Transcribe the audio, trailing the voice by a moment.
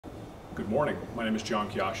Good morning. My name is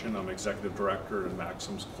Jon Kiachian. I'm Executive Director in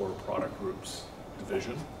Maxim's Core Product Group's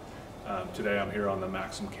division. Today I'm here on the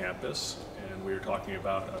Maxim campus, and we are talking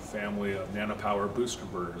about a family of Nanopower boost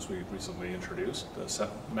converters we recently introduced, the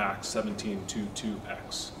Max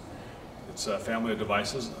 1722X. It's a family of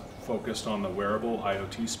devices focused on the wearable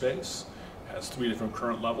IoT space. It has 3 different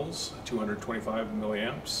current levels, 225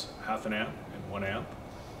 milliamps, half an amp, and 1 amp.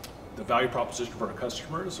 The value proposition for our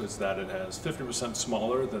customers is that it has 50%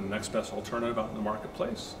 smaller than the next best alternative out in the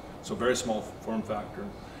marketplace, so very small form factor,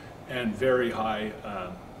 and very high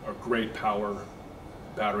or great power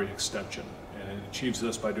battery extension. And it achieves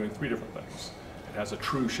this by doing 3 different things. It has a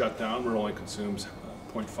true shutdown where it only consumes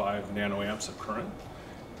 0.5 nanoamps of current,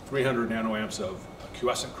 300 nanoamps of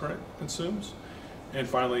quiescent current consumes, and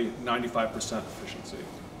finally 95% efficiency.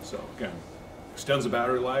 So again, extends the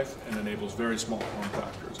battery life and enables very small form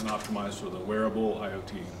factors and optimized for the wearable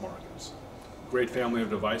IoT markets. Great family of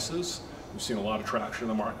devices. We've seen a lot of traction in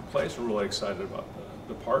the marketplace. We're really excited about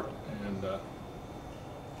the part, and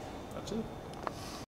that's it.